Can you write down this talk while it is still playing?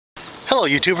Hello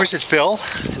YouTubers, it's Bill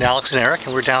and Alex and Eric,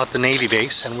 and we're down at the Navy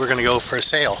base and we're going to go for a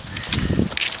sail.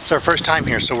 It's our first time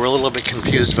here, so we're a little bit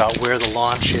confused about where the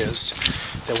launch is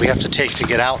that we have to take to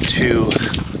get out to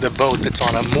the boat that's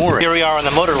on a mooring. Here we are on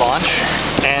the motor launch,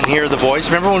 and here are the boys.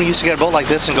 Remember when we used to get a boat like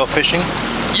this and go fishing?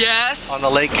 Yes! On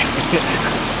the lake?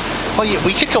 Well, yeah,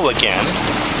 we could go again.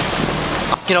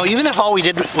 You know, even if all we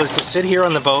did was to sit here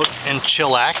on the boat and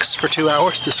chillax for 2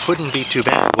 hours, this wouldn't be too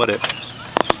bad, would it?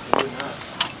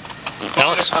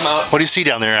 Alex, I'm out. What do you see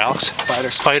down there, Alex?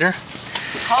 Spider. Spider?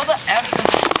 How the F does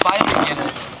the spider get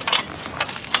it?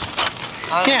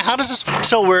 Yeah, how does this...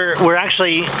 So we're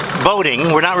actually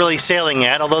boating. We're not really sailing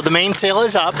yet, although the mainsail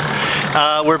is up.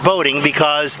 We're boating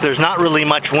because there's not really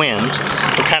much wind.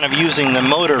 We're kind of using the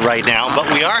motor right now, but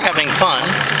we are having fun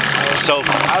so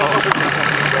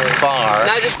far. And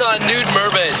I just saw a nude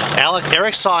mermaid.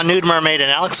 Eric saw a nude mermaid,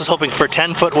 and Alex was hoping for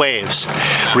 10-foot waves.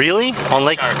 Really? On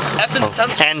Lake... Effing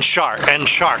sunset. And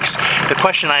sharks. The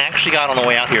question I actually got on the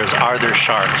way out here is, are there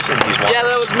sharks in these waters? Yeah,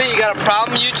 that was me. You got a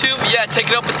problem, YouTube? Yeah, take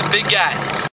it up with the big guy.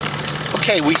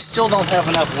 Okay, we still don't have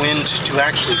enough wind to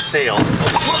actually sail.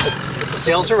 The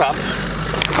sails are up,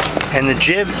 and the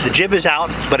jib is out,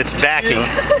 but it's backing.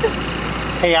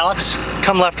 Hey Alex,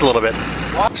 come left a little bit.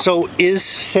 So is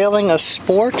sailing a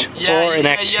sport or an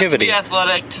activity? You have to be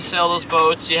athletic to sail those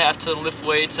boats. You have to lift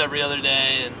weights every other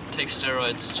day and take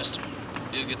steroids just to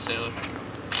be a good sailor.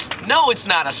 No, it's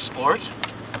not a sport.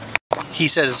 He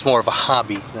says it's more of a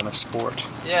hobby than a sport.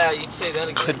 Yeah, you'd say that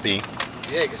again. Could be.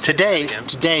 Yeah,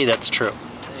 Today that's true.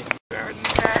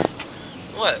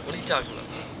 What? What are you talking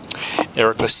about?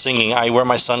 Eric was singing, I wear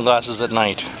my sunglasses at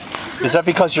night. Is that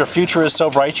because your future is so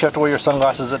bright you have to wear your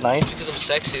sunglasses at night? Because I'm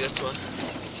sexy, that's why.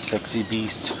 Sexy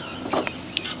beast.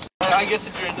 I guess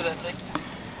if you're into that thing.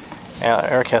 Yeah,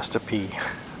 Eric has to pee.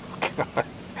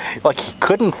 Like he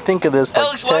couldn't think of this like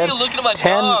Alex, why are you looking at my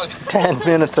dog? 10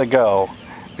 minutes ago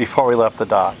before we left the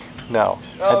dock. No,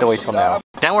 had to wait till now.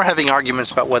 Now we're having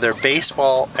arguments about whether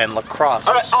baseball and lacrosse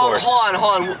are sports.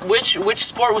 Hold on. Which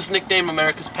sport was nicknamed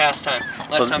America's pastime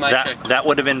last time I checked? That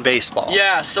would have been baseball.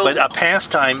 Yeah, so... But a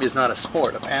pastime is not a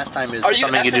sport. A pastime is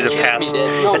something you do to pass...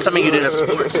 No, it's something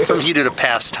you do to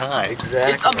pass time.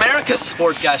 Exactly. It's America's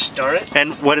sport, gosh darn it.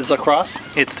 And what is lacrosse?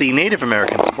 It's the Native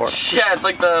American sport. Yeah, it's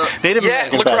like the... Native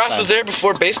American lacrosse pastime. was there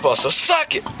before baseball, so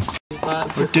suck it!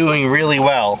 We're doing really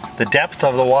well. The depth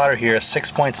of the water here is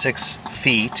 6.6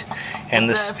 feet, and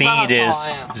the speed is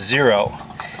 0.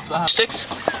 Fish sticks?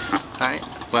 Alright,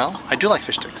 well, I do like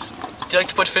fish sticks. Do you like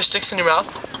to put fish sticks in your mouth?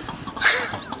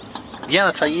 Yeah,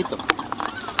 that's how you eat them.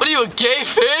 What are you, a gay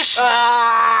fish?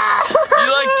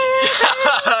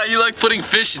 You like putting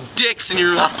fish dicks in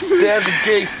your mouth. That's a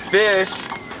gay fish.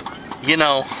 You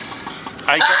know,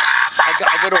 I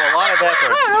go to a lot of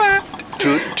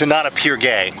effort to not appear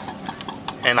gay.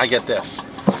 And I get this.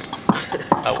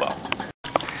 Oh well.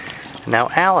 Now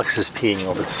Alex is peeing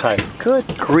over the side. Good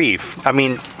grief. I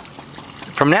mean,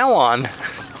 from now on,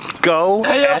 go.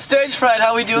 Hey, yo, stage fright,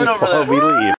 how we doing over there? Before we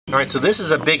leave. Alright, so this is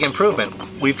a big improvement.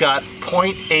 We've got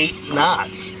 0.8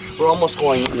 knots. We're almost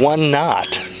going 1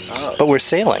 knot. But we're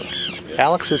sailing.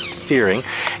 Alex is steering.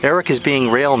 Eric is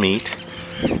being rail meat.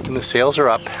 And the sails are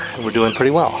up. And we're doing pretty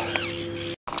well.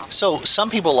 So some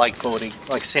people like boating,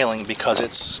 like sailing, because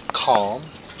it's calm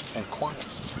and quiet.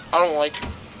 I don't like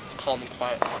calm and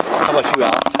quiet. How about you,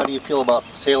 Alex? How do you feel about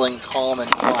sailing calm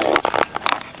and quiet?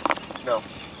 No.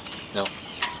 No.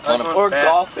 Or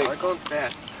golfing. I like going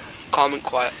fast. Calm and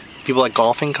quiet. People like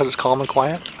golfing because it's calm and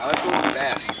quiet? I like going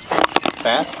fast.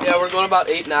 Fast? Yeah, we're going about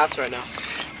 8 knots right now.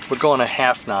 We're going a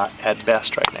half knot at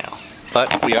best right now.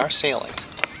 But we are sailing.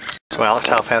 So Alex,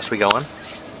 how fast are we going?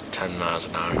 10 miles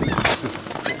an hour.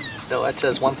 No, that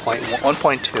says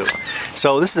 1.2.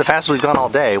 So this is the fastest we've gone all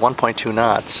day, 1.2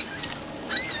 knots.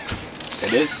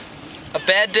 It is. A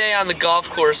bad day on the golf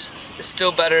course is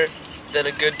still better than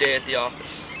a good day at the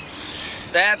office.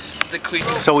 That's the cliche.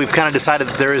 So we've kind of decided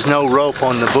that there is no rope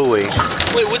on the buoy.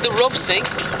 Wait, would the rope sink?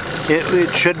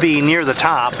 It should be near the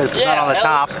top. If it's not on the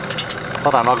top.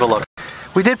 Hold on, I'll go look.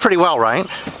 We did pretty well, right?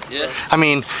 Yeah. I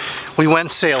mean, we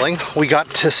went sailing. We got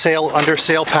to sail under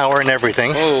sail power and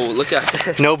everything. Oh, look at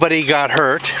that. Nobody got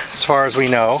hurt, as far as we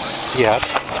know,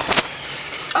 yet.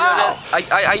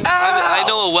 I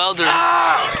know a welder.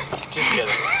 Just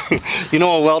kidding. You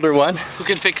know a welder what? Who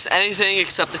can fix anything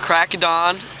except the crack of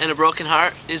dawn and a broken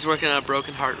heart. He's working on a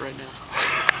broken heart right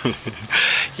now.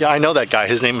 Yeah, I know that guy.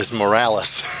 His name is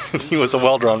Morales. He was a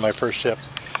welder on my first ship.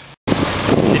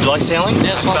 Did you like sailing?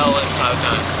 Yeah, it's fun. Fell in 5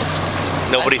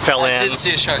 times. Nobody fell in. I did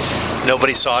see a shark.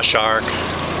 Nobody saw a shark.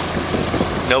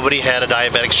 Nobody had a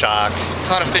diabetic shock.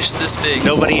 Caught a fish this big.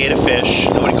 Nobody ate a fish.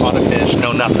 Nobody caught a fish.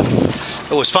 No, nothing.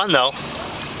 It was fun though.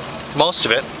 Most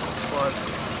of it. Was.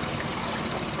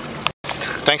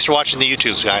 Thanks for watching the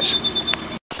YouTubes, guys.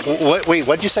 Wait,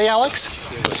 what'd you say, Alex?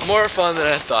 It was more fun than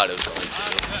I thought it was going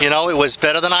to be. You know, it was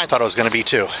better than I thought it was going to be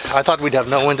too. I thought we'd have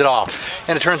no wind at all.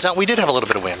 And it turns out we did have a little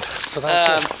bit of wind. So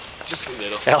that was good. Just a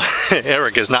little.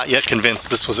 Eric is not yet convinced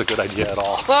this was a good idea at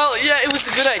all. Well, yeah, it was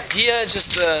a good idea,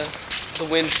 just the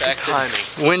wind factor.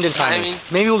 Timing. Wind and timing.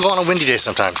 Maybe we'll go on a windy day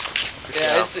sometime.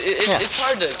 Yeah, it's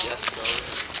hard to guess though.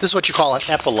 This is what you call an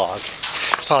epilogue.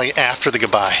 It's only after the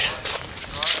goodbye.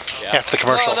 Yeah. After the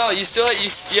commercial. No, you still you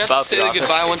have to About say the the author.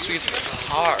 goodbye once we get to the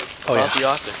car. Oh About the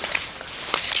yeah. author.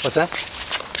 What's that?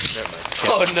 Never mind.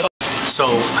 Oh no. So,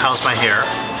 how's my hair?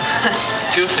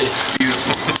 Goofy.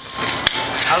 Beautiful.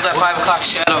 How's that 5 o'clock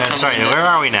shadow That's right. coming in? Where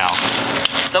are we now?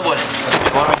 Subway.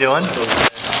 What are we doing?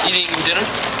 Eating dinner?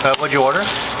 What'd you order?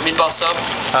 Meatball sub.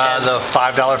 and The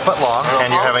 $5 footlong,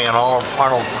 and you're having an Arnold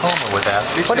Palmer with that.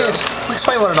 What is?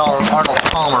 Explain what an Arnold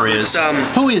Palmer is.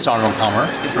 Who is Arnold Palmer?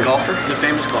 It's a golfer. He's a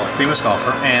famous golfer. Famous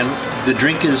golfer. And the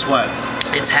drink is what?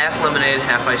 It's half lemonade,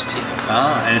 half iced tea.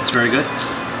 Ah, and it's very good.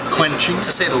 Quenching.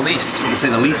 To say the least. To say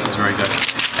the least, it's very good.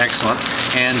 Excellent.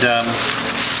 And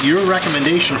your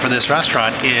recommendation for this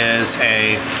restaurant is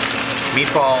a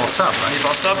meatball sub, right?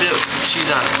 Meatball sub, yeah, cheese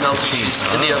on it, melted cheese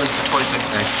in the oven for 20 seconds.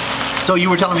 Okay. So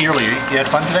you were telling me earlier, you had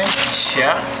fun today?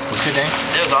 Yeah, It was a good day?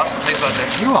 it was awesome. Thanks a lot,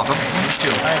 Dave. You're welcome. You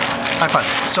too. I had fun.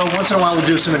 So once in a while we'll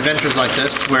do some adventures like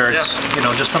this where it's, you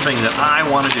know, just something that I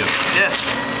want to do. Yeah.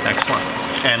 Excellent.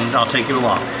 And I'll take you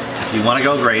along. If you want to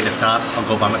go, great. If not, I'll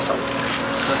go by myself.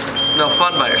 It's no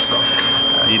fun by yourself.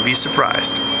 You'd be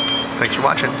surprised. Thanks for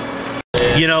watching.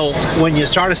 You know, when you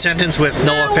start a sentence with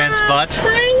no offense, but,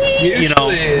 you know,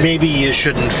 maybe you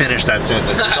shouldn't finish that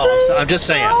sentence. That's all I'm just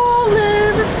saying.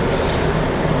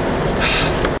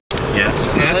 Yes.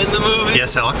 Dad in the movie?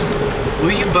 Yes, Alex?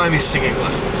 Will you buy me singing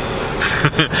lessons?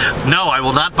 No, I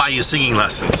will not buy you singing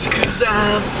lessons. Cause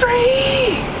I'm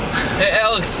free. Hey,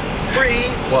 Alex. Free.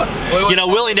 What? Wait, You know,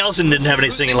 Willie Nelson didn't have any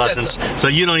Who singing sings that lessons, so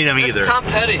you don't need them That's either. Tom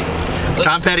Petty.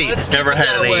 Tom Petty Let's keep never it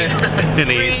had that way.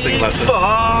 any singing lessons.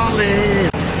 Falling.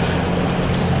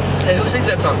 Hey, who sings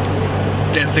that song?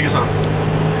 Dad, sing a song.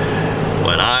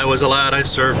 When I was a lad, I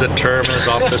served the term as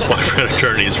office boyfriend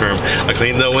attorney's firm. I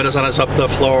cleaned the windows and I swept the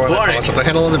floor and I Boring. polished up the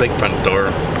handle on the big front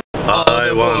door. I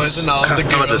the once. boys and all the How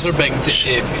about girls this? are begging to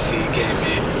shave. You see, gave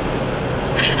me.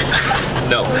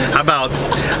 No. How about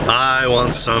I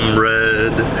want some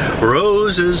red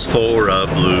roses for a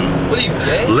blue What are you,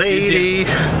 gay? lady?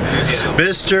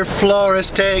 Mr.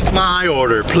 Florist, take my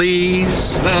order,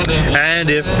 please. And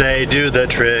if they do the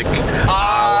trick,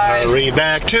 I'll hurry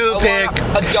back to pick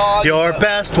a dog. your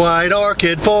best white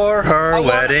orchid for her want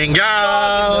wedding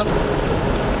gown.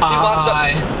 He wants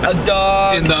a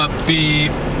dog. In the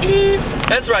beep.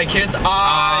 That's right, kids.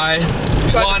 I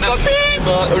tried wanna to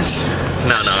fuck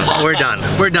No, we're done.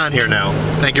 We're done here now.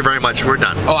 Thank you very much. We're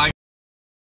done. Oh, I